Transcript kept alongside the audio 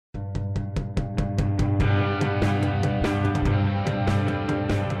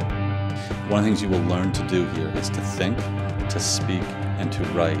One of the things you will learn to do here is to think, to speak, and to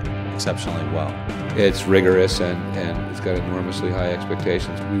write exceptionally well. It's rigorous and it's got enormously high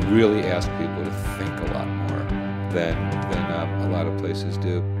expectations. We really ask people to think a lot more than a lot of places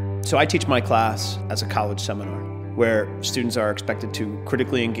do. So I teach my class as a college seminar where students are expected to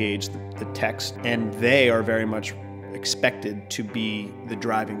critically engage the text, and they are very much expected to be the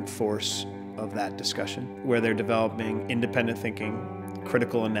driving force of that discussion, where they're developing independent thinking,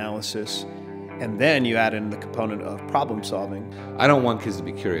 critical analysis, and then you add in the component of problem solving. I don't want kids to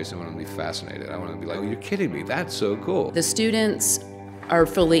be curious, I want them to be fascinated. I want them to be like, oh, you're kidding me, that's so cool. The students are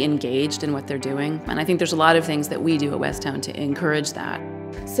fully engaged in what they're doing, and I think there's a lot of things that we do at Westtown to encourage that.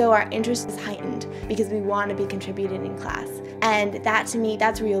 So our interest is heightened because we want to be contributing in class. And that, to me,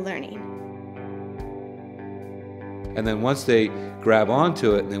 that's real learning. And then once they grab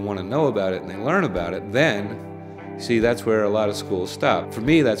onto it and they want to know about it and they learn about it, then, see, that's where a lot of schools stop. For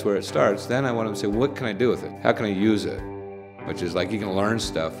me, that's where it starts. Then I want them to say, what can I do with it? How can I use it? Which is like, you can learn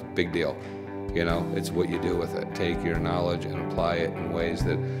stuff, big deal. You know, it's what you do with it. Take your knowledge and apply it in ways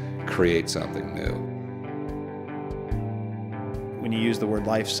that create something new. When you use the word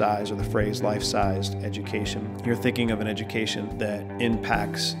life-size or the phrase life-sized education, you're thinking of an education that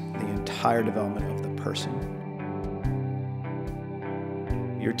impacts the entire development of the person.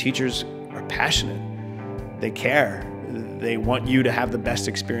 Your teachers are passionate. They care. They want you to have the best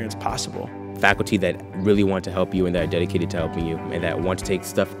experience possible. Faculty that really want to help you and that are dedicated to helping you and that want to take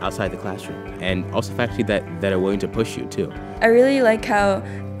stuff outside the classroom. And also faculty that are willing to push you too. I really like how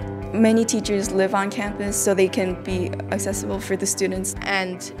many teachers live on campus so they can be accessible for the students.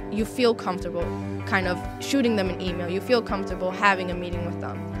 And you feel comfortable kind of shooting them an email. You feel comfortable having a meeting with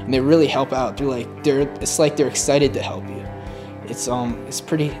them. And they really help out. It's like they're excited to help you. It's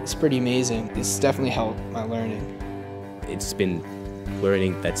pretty amazing. It's definitely helped my learning. It's been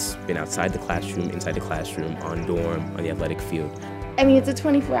learning that's been outside the classroom, inside the classroom, on dorm, on the athletic field. I mean, it's a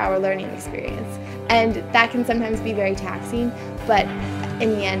 24-hour learning experience, and that can sometimes be very taxing, but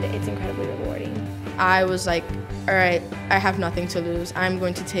in the end, it's incredibly rewarding. I was like, all right, I have nothing to lose. I'm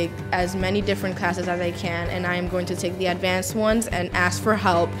going to take as many different classes as I can, and I am going to take the advanced ones and ask for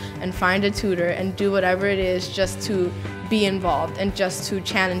help and find a tutor and do whatever it is just to be involved and just to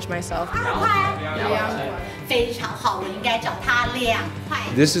challenge myself.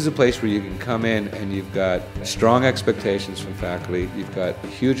 This is a place where you can come in and you've got strong expectations from faculty, you've got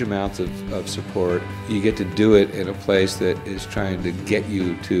huge amounts of support. You get to do it in a place that is trying to get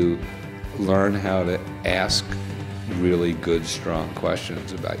you to learn how to ask really good, strong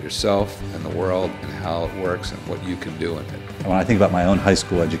questions about yourself and the world and how it works and what you can do in it. When I think about my own high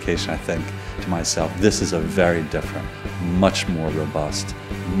school education, I think to myself, this is a very different, much more robust,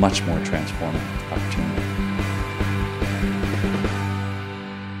 much more transformative opportunity.